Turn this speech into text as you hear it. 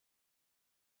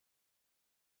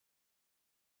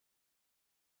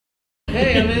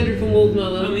Hey, I'm Andrew from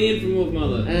Wolfmother. I'm Ian from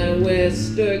Wolfmother. And we're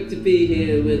stoked to be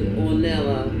here with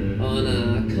Ornella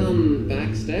on Come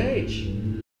Backstage.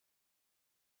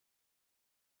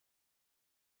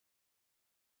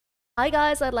 Hi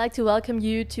guys, I'd like to welcome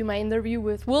you to my interview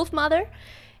with Wolfmother.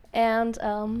 And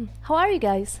how are you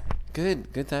guys?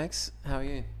 Good, thanks. How are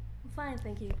you? I'm fine,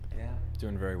 thank you. Yeah.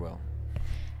 Doing very well.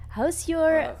 How's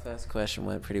your That first question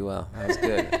went pretty well. That was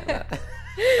good.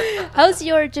 How's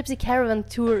your Gypsy Caravan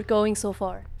tour going so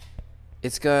far?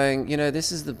 It's going,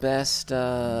 this is the best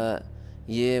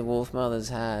year Wolfmother's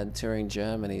had touring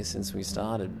Germany since we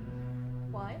started.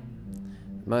 Why?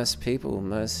 Most people,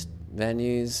 most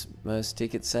venues, most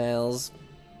ticket sales.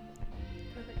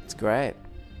 Perfect. It's great.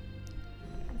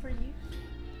 And for you?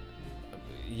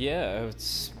 Yeah,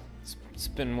 it's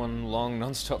been one long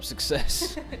non-stop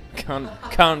success.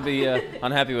 can't be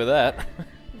unhappy with that.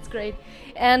 It's great.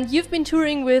 And you've been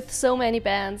touring with so many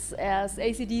bands as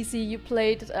AC/DC, you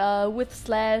played with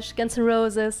Slash, Guns N'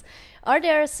 Roses. Are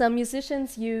there some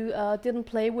musicians you didn't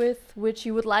play with which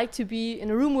you would like to be in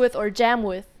a room with or jam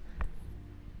with?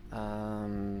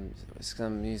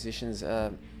 Some musicians.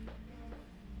 I'll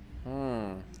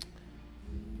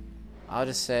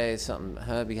just say something.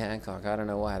 Herbie Hancock. I don't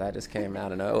know why that just came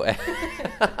out of nowhere.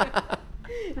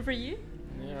 And for you?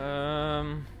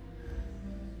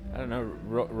 I don't know,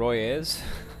 Roy Ayers.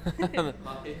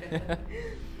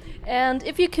 And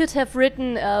if you could have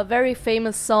written a very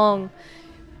famous song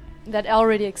that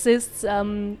already exists,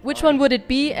 which one would it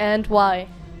be and why?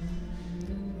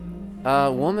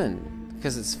 Woman,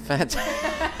 because it's fantastic.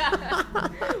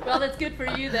 Well, that's good for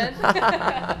you then.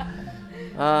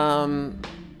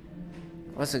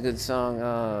 What's a good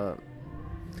song?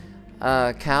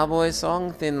 Cowboy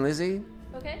song, Thin Lizzy.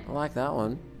 Okay. I like that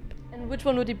one. And which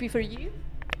one would it be for you?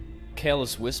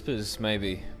 Careless Whispers,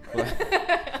 maybe.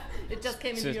 It just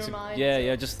came into your mind.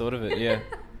 Yeah, I just thought of it, yeah.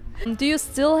 Do you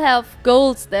still have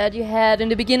goals that you had in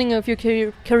the beginning of your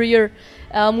career,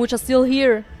 which are still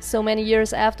here so many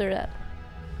years after that?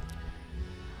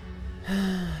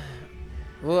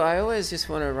 Well, I always just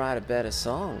want to write a better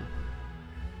song.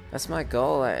 That's my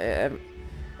goal.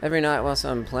 Every night whilst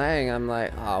I'm playing, I'm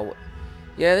like, oh,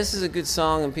 yeah, this is a good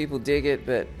song and people dig it,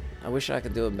 but I wish I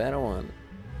could do a better one.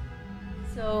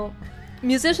 So,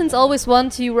 musicians always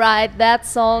want to write that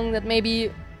song that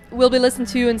maybe will be listened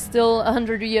to in still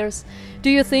 100 years. Do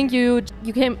you think you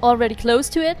came already close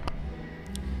to it?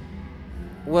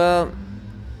 Well,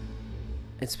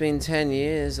 it's been 10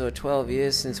 years or 12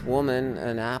 years since Woman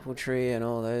and Apple Tree and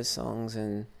all those songs,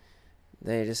 and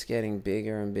they're just getting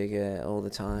bigger and bigger all the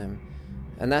time.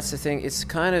 And that's the thing, it's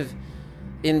kind of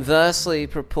inversely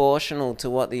proportional to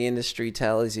what the industry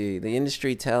tells you. The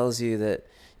industry tells you that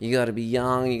you got to be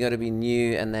young, you got to be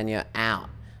new, and then you're out.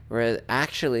 Whereas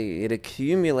actually it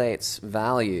accumulates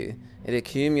value, it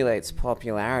accumulates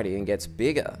popularity and gets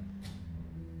bigger.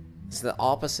 It's the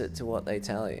opposite to what they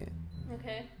tell you.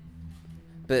 Okay.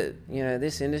 But,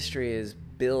 this industry is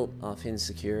built off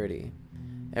insecurity.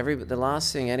 The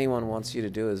last thing anyone wants you to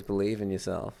do is believe in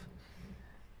yourself.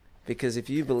 Because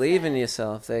if you believe in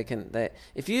yourself, they can't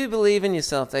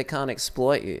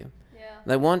exploit you. Yeah.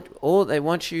 They want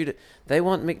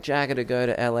Mick Jagger to go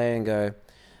to LA and go,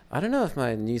 I don't know if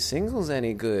my new single's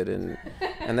any good, and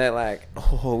they're like,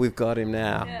 oh, we've got him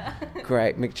now. Yeah.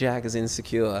 Great, Mick Jagger's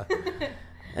insecure. And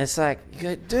it's like, you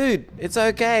go, dude, it's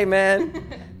okay, man.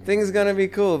 Things are gonna be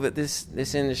cool, but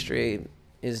this industry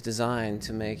is designed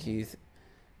to make you,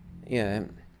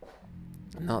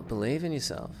 not believe in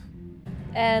yourself.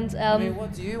 And I mean,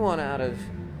 what do you want out of?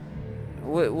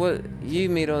 What you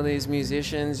meet all these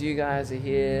musicians? You guys are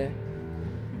here.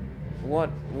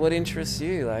 What interests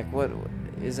you? Like, what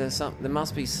is there? There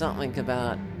must be something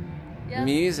about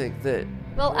music that.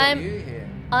 Well, brought you here.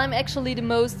 I'm actually the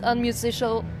most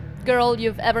unmusical girl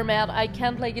you've ever met. I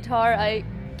can't play guitar. I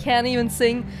can't even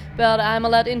sing, but I'm a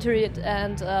lot into it,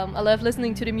 and I love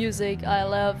listening to the music. I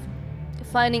love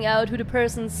finding out who the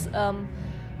persons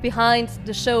behind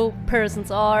the show persons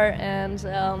are, and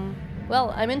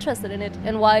well, I'm interested in it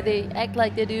and why they act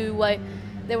like they do, why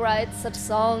they write such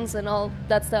songs and all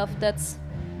that stuff. That's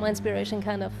my inspiration,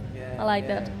 kind of. I like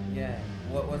that. Yeah.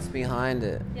 What's behind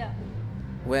it? Yeah.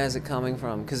 Where's it coming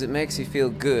from? Because it makes you feel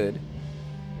good.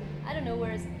 I don't know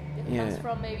where it comes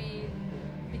from. Maybe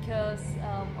because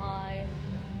I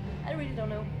really don't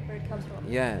know where it comes from.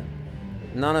 Yeah.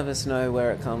 None of us know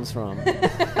where it comes from.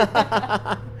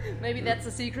 Maybe that's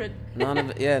a secret. None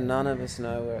of us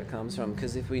know where it comes from,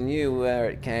 because if we knew where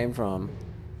it came from,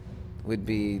 we'd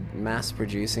be mass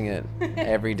producing it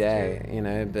every day,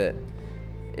 but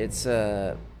it's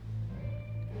a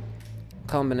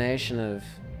combination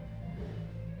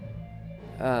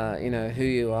you know, who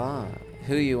you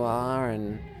are,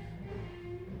 and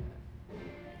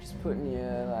just putting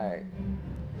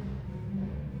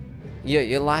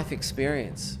your life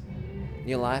experience,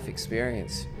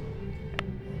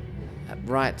 at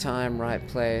right time, right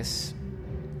place.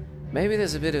 Maybe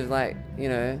there's a bit of like, you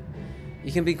know,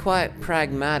 you can be quite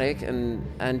pragmatic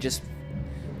and just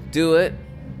do it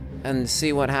and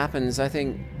see what happens, I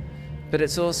think. But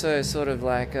it's also sort of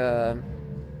like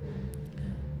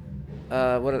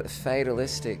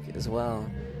fatalistic as well.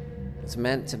 It's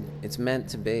meant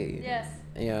to be. Yes.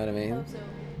 You know what I mean? I hope so.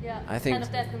 Yeah. I think kind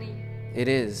of destiny. it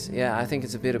is. Yeah, I think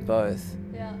it's a bit of both.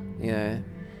 Yeah. You know,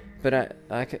 but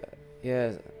I could,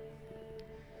 yeah,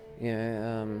 you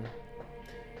know,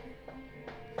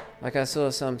 like I saw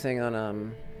something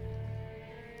on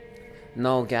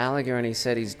Noel Gallagher, and he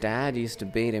said his dad used to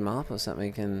beat him up or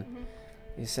something, and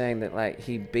he's saying that like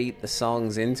he beat the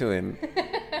songs into him.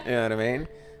 You know what I mean?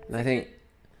 And I think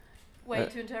way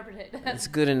to interpret it. it's a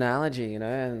good analogy, you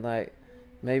know, and like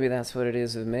maybe that's what it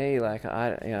is with me. Like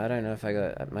I don't know if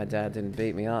my dad didn't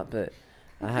beat me up, but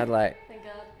I had like, thank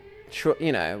God.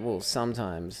 you know, well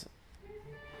sometimes,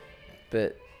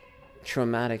 but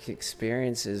traumatic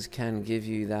experiences can give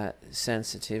you that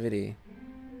sensitivity.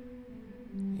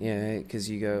 You know, because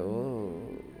you go, oh,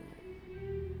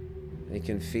 you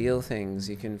can feel things,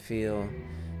 you can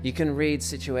read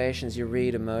situations, you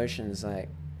read emotions. Like,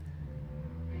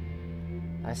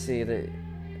 I see that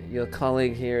your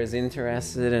colleague here is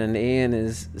interested and Ian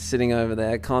is sitting over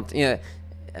there, you know,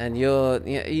 and you're,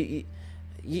 you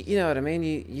know what I mean?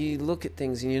 You look at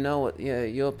things and you know what, you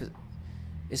know,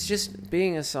 it's just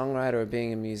being a songwriter or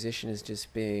being a musician is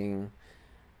just being,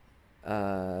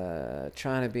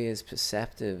 trying to be as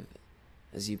perceptive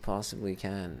as you possibly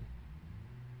can.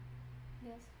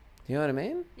 Yes. You know what I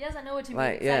mean? Yes, I know what you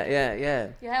like, mean. Exactly. Yeah.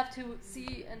 You have to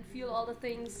see and feel all the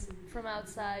things from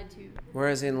outside too.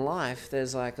 Whereas in life,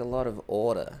 there's like a lot of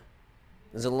order.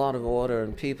 There's a lot of order,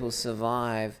 and people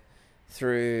survive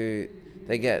through.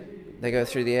 They go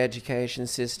through the education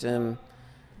system.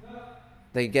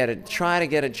 They try to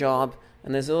get a job,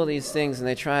 and there's all these things, and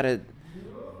they try to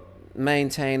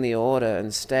maintain the order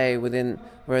and stay within.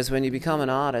 Whereas when you become an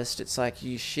artist, it's like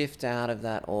you shift out of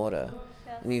that order,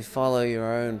 and you follow your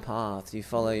own path. You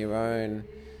follow your own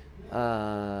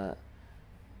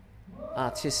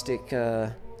artistic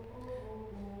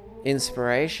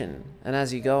inspiration, and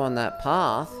as you go on that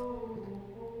path,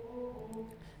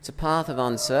 it's a path of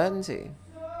uncertainty.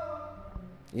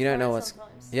 You don't know what's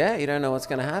you don't know what's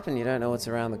going to happen. You don't know what's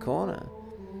around the corner,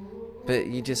 but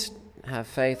you just have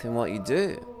faith in what you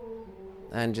do,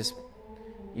 and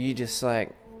you just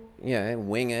like, you know,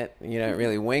 wing it. You don't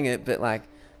really wing it, but like,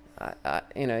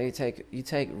 you know, you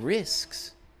take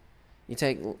risks. You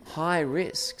take high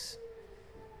risks,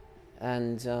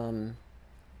 and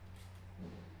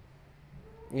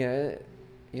you know,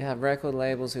 you have record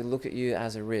labels who look at you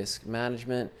as a risk.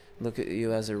 Management look at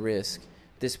you as a risk.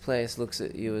 This place looks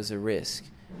at you as a risk.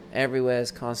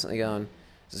 Everywhere's constantly going,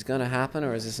 is this going to happen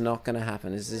or is this not going to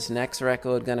happen? Is this next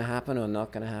record going to happen or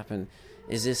not going to happen?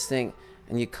 Is this thing...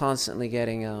 And you're constantly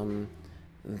getting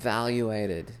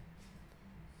evaluated.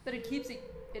 But it keeps it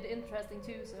interesting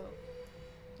too, so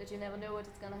that you never know what's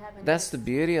going to happen. That's the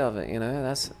beauty of it, you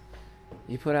know.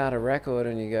 You put out a record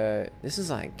and you go, this is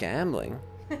like gambling.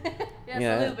 Yes, you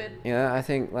know, a little bit. You know, I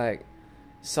think like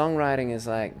songwriting is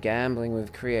like gambling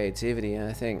with creativity, and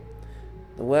I think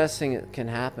the worst thing that can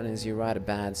happen is you write a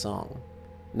bad song.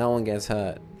 No one gets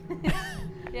hurt. Yes.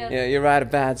 You know, you write a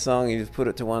bad song, you just put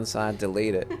it to one side,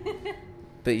 delete it.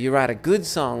 But you write a good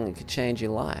song, it could change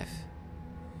your life.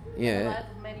 You know, the life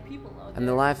of many people. And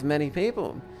the life of many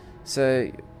people.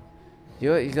 So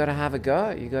you got to have a go.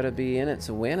 You got to be in it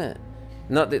to win it.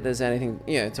 Not that there's anything,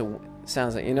 you know,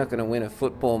 sounds like you're not going to win a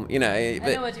football, you know. But,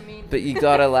 I know what you mean. But you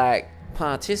got to like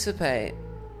participate.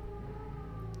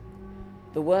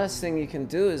 The worst thing you can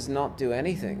do is not do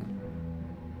anything.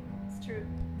 It's true.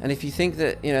 And if you think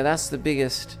that, you know, that's the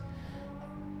biggest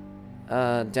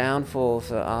downfall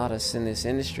for artists in this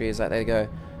industry, is like they go,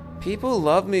 people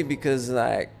love me because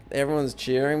like everyone's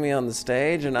cheering me on the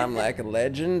stage and I'm like a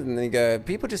legend, and they go,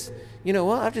 people just, you know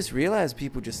what, I've just realized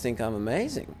people just think I'm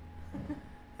amazing,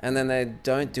 and then they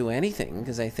don't do anything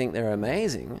because they think they're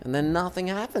amazing, and then nothing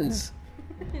happens.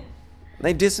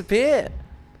 They disappear.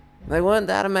 They weren't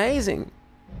that amazing.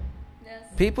 Yes.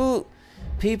 People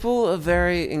are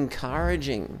very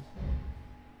encouraging.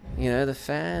 You know, the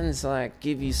fans like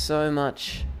give you so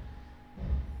much.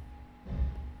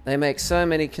 They make so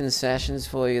many concessions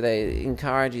for you. They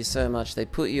encourage you so much. They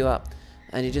put you up,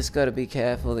 and you just got to be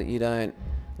careful that you don't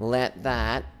let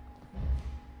that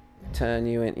turn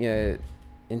you in, you know,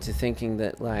 into thinking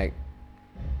that like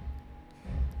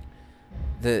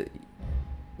the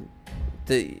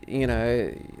you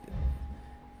know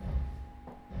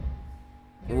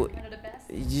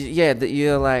yeah, that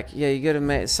you're like, yeah, you got to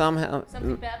make somehow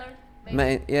something better.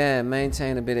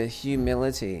 maintain a bit of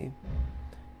humility,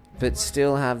 but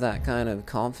still have that kind of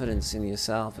confidence in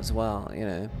yourself as well, you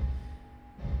know.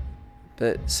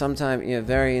 But sometimes, you know,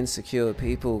 very insecure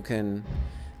people can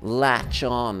latch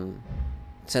on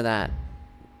to that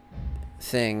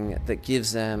thing that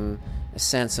gives them a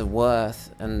sense of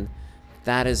worth, and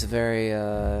that is very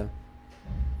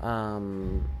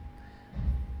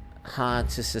hard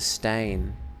to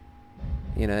sustain.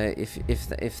 You know,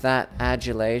 if that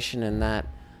adulation and that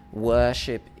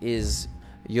worship is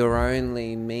your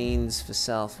only means for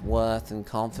self-worth and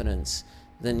confidence,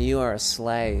 then you are a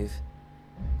slave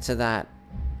to that,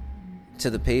 to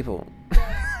the people.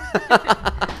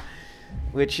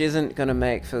 Which isn't going to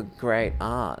make for great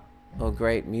art or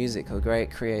great music or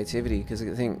great creativity, because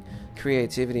I think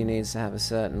creativity needs to have a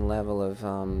certain level of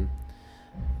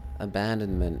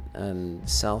abandonment and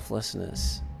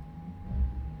selflessness.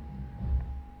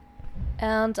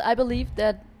 And I believe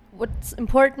that what's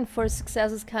important for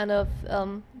success is kind of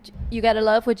you gotta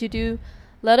love what you do,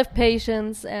 a lot of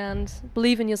patience, and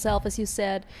believe in yourself, as you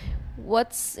said.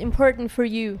 What's important for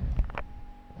you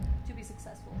to be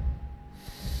successful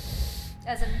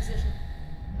as a musician?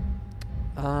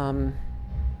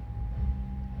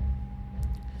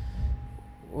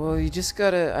 Well, you just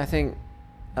gotta, I think,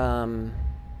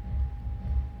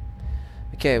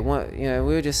 okay, what, you know,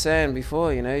 we were just saying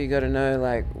before, you know, you gotta know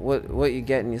like what you're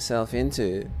getting yourself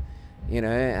into, you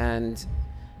know, and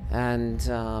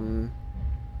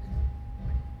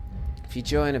if you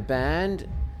join a band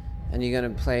and you're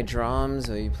gonna play drums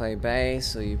or you play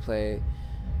bass or you play,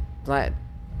 like,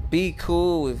 be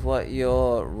cool with what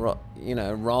your you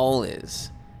know, role is.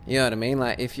 You know what I mean?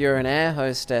 Like, if you're an air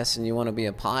hostess and you want to be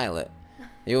a pilot,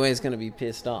 you're always going to be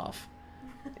pissed off.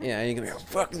 You know, you're going to be a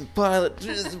fucking pilot.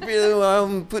 Just really,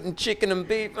 I'm putting chicken and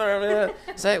beef.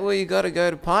 It's like, well, you got to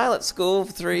go to pilot school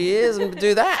for 3 years and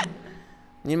do that.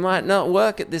 You might not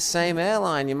work at this same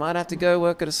airline. You might have to go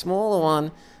work at a smaller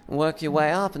one and work your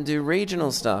way up and do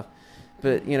regional stuff.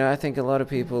 But, you know, I think a lot of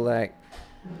people, like,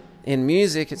 in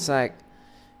music, it's like,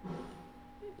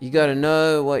 you got to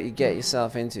know what you get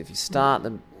yourself into. If you start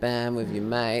the band with your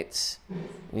mates,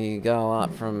 and you go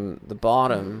up from the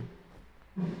bottom,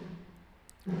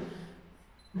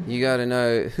 you got to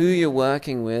know who you're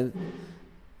working with,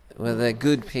 whether they're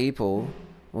good people,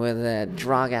 whether they're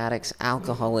drug addicts,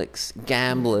 alcoholics,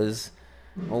 gamblers,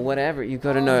 or whatever. You've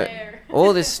got to know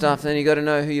all this stuff. Then you got to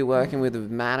know who you're working with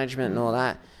management and all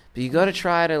that. But you got to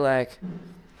try to, like,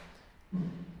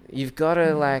 you've got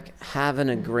to, like, have an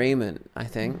agreement, I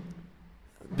think,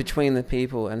 between the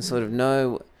people, and sort of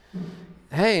know,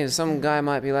 hey, some guy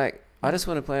might be like, I just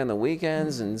want to play on the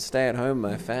weekends and stay at home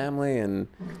with my family and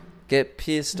get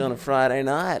pissed on a Friday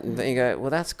night. And then you go, well,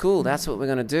 that's cool. That's what we're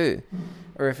going to do.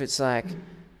 Or if it's like,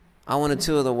 I want to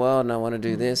tour the world and I want to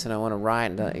do this and I want to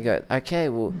write. And you go, okay,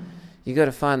 well, you got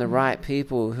to find the right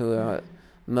people who are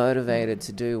motivated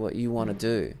to do what you want to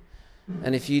do.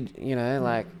 And if you know,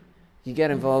 like, you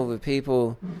get involved with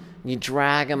people, you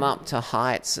drag them up to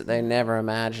heights that they never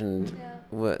imagined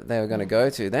they were going to go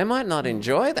to. They might not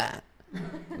enjoy that.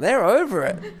 They're over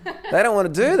it. They don't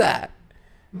want to do that.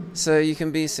 So you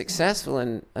can be successful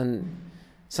and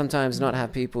sometimes not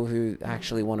have people who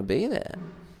actually want to be there.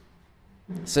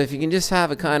 So if you can just have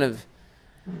a kind of,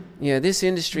 you know, this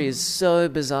industry is so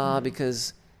bizarre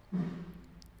because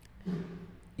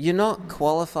you're not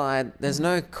qualified. There's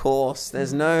no course.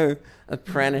 There's no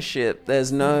apprenticeship.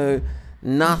 There's no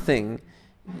nothing.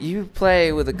 You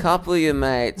play with a couple of your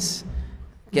mates,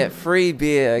 get free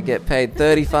beer, get paid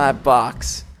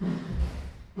 $35,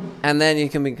 and then you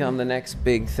can become the next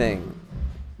big thing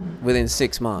within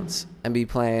 6 months and be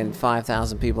playing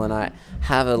 5,000 people a night.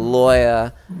 Have a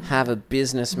lawyer, have a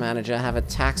business manager, have a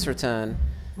tax return,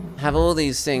 have all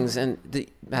these things, and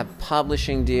have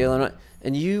publishing deal,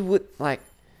 and you would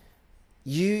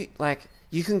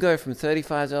you can go from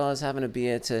 $35 having a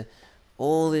beer to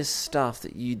all this stuff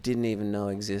that you didn't even know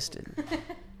existed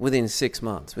within 6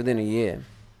 months, within a year.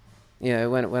 You know,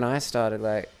 when I started,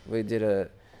 like, we did a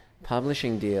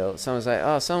publishing deal. Someone's like,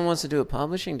 oh, someone wants to do a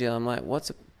publishing deal. I'm like,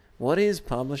 what is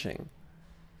publishing?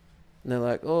 And they're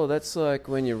like, oh, that's like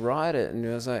when you write it. And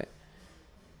I was like,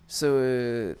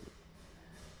 so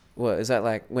what, is that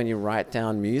like when you write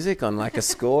down music on like a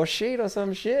score sheet or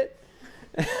some shit?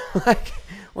 Like,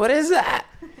 what is that?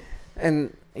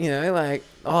 And, you know, like,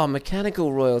 oh,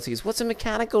 mechanical royalties. What's a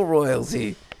mechanical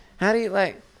royalty? How do you,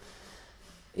 like,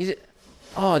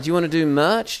 oh, do you want to do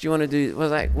merch? Do you want to do,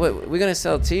 what, we're going to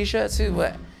sell t-shirts too?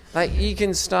 What? Like, you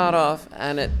can start off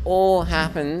and it all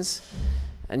happens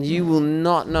and you will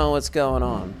not know what's going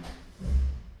on.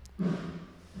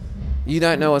 You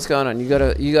don't know what's going on. You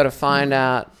gotta find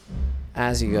out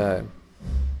as you go.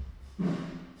 But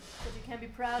you can be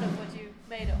proud of what you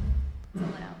made of till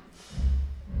now.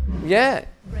 Yeah.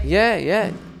 Great.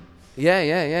 Yeah.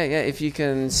 If you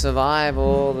can survive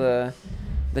all the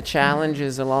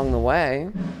challenges along the way,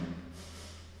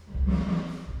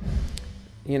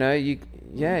 you know, you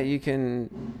can.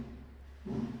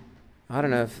 I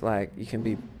don't know if like you can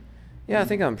be. Yeah, I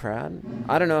think I'm proud.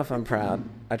 I don't know if I'm proud.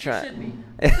 I try. Should be.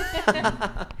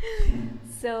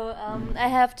 So I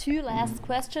have two last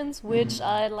questions, which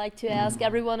I'd like to ask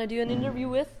everyone I do an interview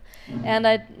with, and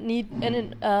I need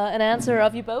an answer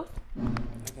of you both.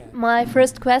 Okay. My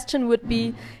first question would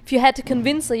be, if you had to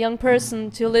convince a young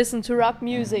person to listen to rock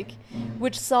music,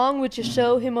 which song would you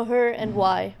show him or her and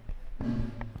why?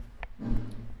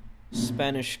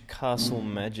 Spanish Castle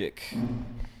Magic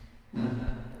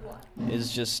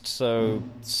is just so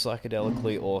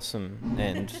psychedelically awesome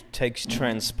and takes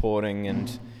transporting,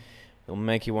 and it'll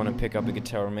make you want to pick up a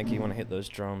guitar and make you want to hit those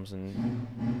drums, and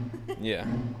yeah,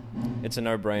 it's a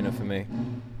no-brainer for me.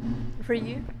 For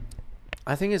you?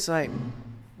 I think it's like,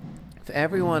 for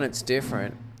everyone it's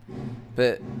different,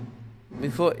 but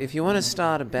if you want to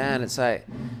start a band, it's like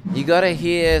you got to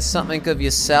hear something of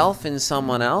yourself in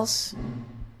someone else.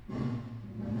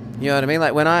 You know what I mean?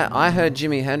 Like when I heard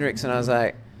Jimi Hendrix and I was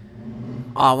like,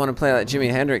 oh, I want to play like Jimi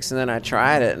Hendrix, and then I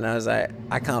tried it and I was like,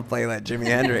 I can't play like Jimi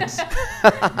Hendrix.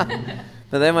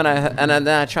 But then then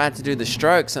I tried to do the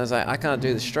Strokes and I was like, I can't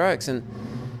do the Strokes, and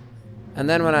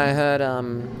then when I heard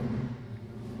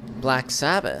Black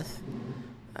Sabbath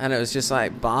and it was just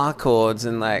like bar chords,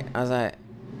 and like I was like,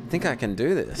 I think I can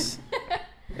do this.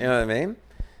 You know what I mean?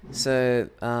 So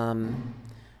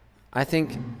I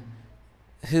think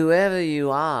whoever you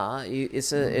are,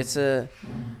 it's a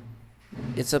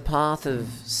path of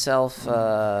self.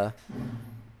 What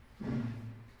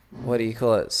do you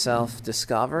call it?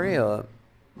 Self-discovery, or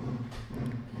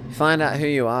find out who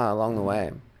you are along the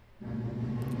way.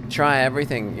 Try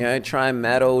everything, you know. Try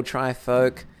metal, try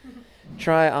folk,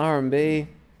 try R&B,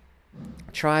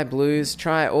 try blues,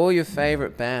 try all your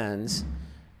favorite bands,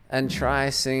 and try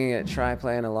singing it. Try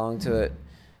playing along to it.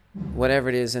 Whatever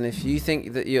it is, and if you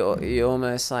think that you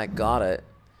almost like got it,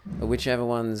 or whichever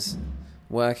one's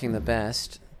working the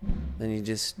best, then you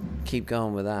just keep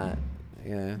going with that.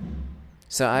 You know.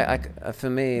 So I for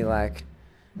me, like,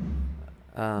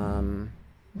 yeah.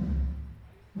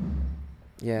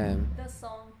 The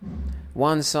song.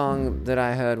 One song that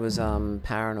I heard was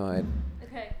 "Paranoid,"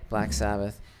 Okay. Black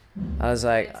Sabbath. I was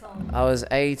like, I was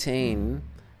 18.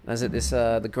 I was at this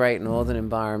the Great Northern in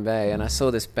Byron Bay, and I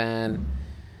saw this band.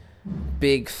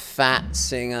 Big fat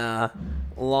singer,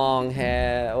 long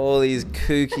hair, all these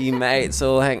kooky mates,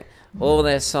 all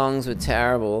their songs were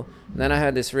terrible. And then I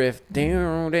heard this riff,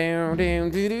 and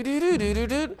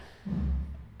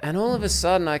all of a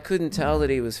sudden I couldn't tell that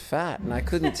he was fat, and I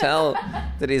couldn't tell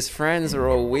that his friends were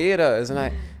all weirdos,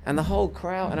 and the whole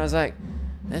crowd, and I was like,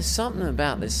 there's something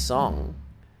about this song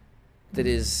that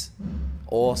is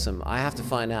awesome. I have to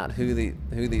find out who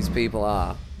these people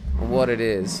are and what it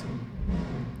is.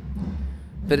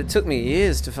 But it took me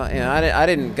years to find. You know, I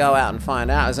didn't go out and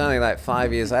find out. It was only like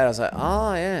 5 years later. I was like,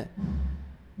 oh yeah.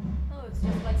 Oh, it's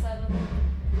just like Sabbath.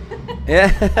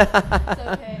 Yeah. It's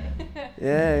okay.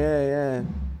 Yeah.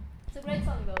 It's a great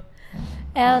song though.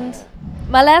 And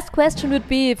my last question would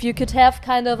be, if you could have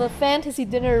kind of a fantasy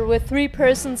dinner with 3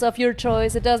 persons of your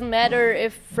choice, it doesn't matter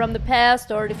if from the past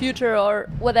or the future or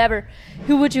whatever,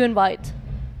 who would you invite?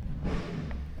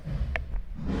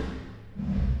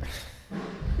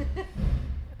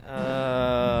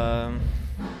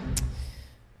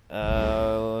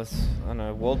 I don't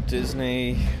know, Walt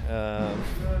Disney. I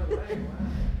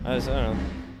don't know,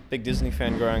 big Disney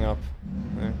fan growing up.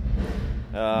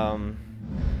 Yeah.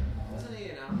 Wasn't he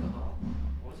an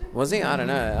alcoholic? Was he? I don't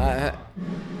know.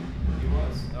 He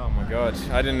was. Oh my god,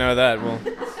 I didn't know that. Well,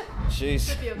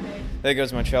 jeez. Could be okay. There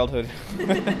goes my childhood.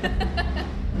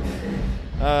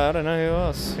 I don't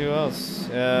know who else.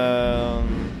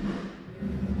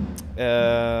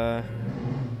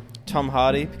 Tom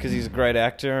Hardy, because he's a great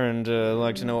actor, and I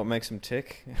like to know what makes him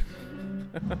tick.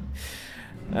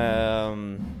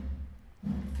 And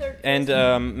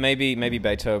maybe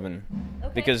Beethoven,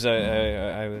 Okay. because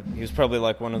he was probably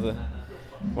like one of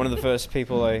the first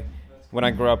people I when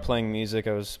I grew up playing music,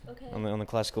 I was Okay. on the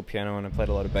classical piano, and I played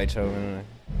a lot of Beethoven, and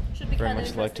Should I be very kinda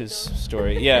much liked his interesting,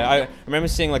 story. Yeah, I remember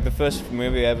seeing like the first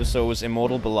movie I ever saw was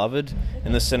Immortal Beloved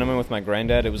in the cinema with my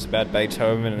granddad. It was about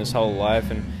Beethoven and his whole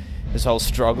life and his whole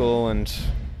struggle, and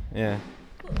yeah,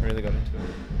 I really got into it.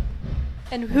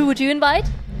 though. And who would you invite?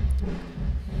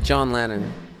 John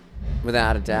Lennon,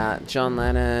 without a doubt. John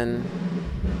Lennon,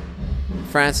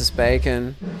 Francis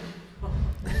Bacon.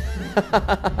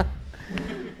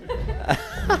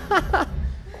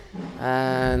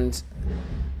 And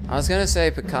I was going to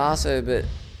say Picasso, but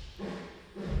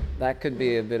that could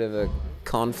be a bit of a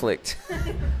conflict.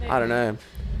 I don't know.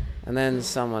 And then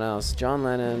someone else. John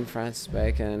Lennon, Francis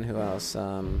Bacon, who else?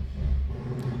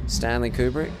 Stanley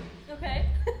Kubrick. Okay.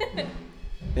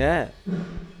 Yeah.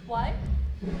 Why?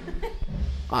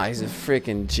 Oh, he's a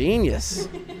freaking genius.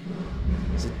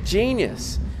 He's a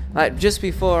genius. Like, just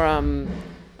before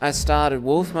I started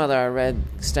Wolfmother, I read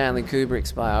Stanley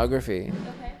Kubrick's biography.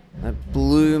 Okay. That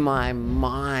blew my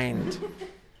mind.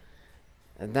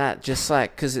 And that just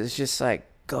like, because it's just like,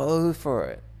 go for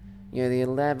it. You know, the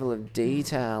level of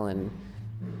detail and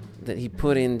that he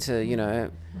put into, you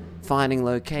know, finding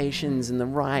locations and the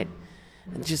right,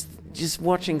 and just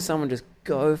watching someone just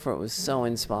go for it was so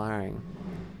inspiring.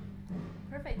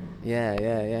 Perfect.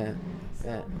 Yeah.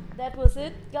 That was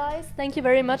it, guys. Thank you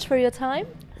very much for your time.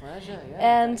 Pleasure,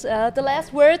 And the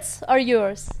last words are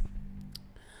yours.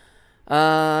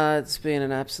 It's been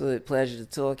an absolute pleasure to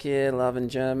talk here. Loving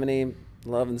Germany,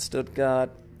 loving Stuttgart.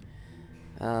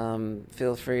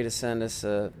 Feel free to send us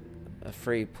a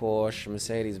free Porsche,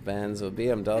 Mercedes-Benz, or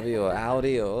BMW, or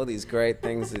Audi, or all these great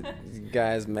things that you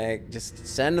guys make. Just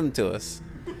send them to us.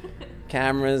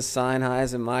 Cameras,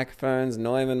 Sennheiser microphones,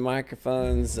 Neumann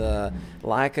microphones,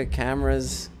 Leica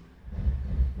cameras.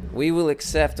 We will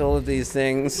accept all of these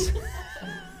things.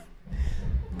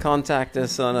 Contact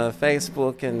us on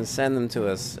Facebook and send them to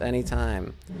us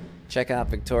anytime. Check out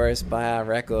Victorious, buy our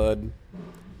record,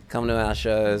 come to our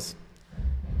shows,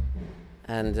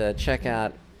 and check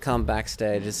out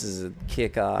COMEBACKSTAGE. This is a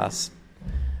kick-ass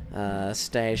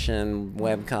station,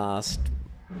 webcast,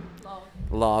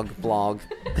 blog.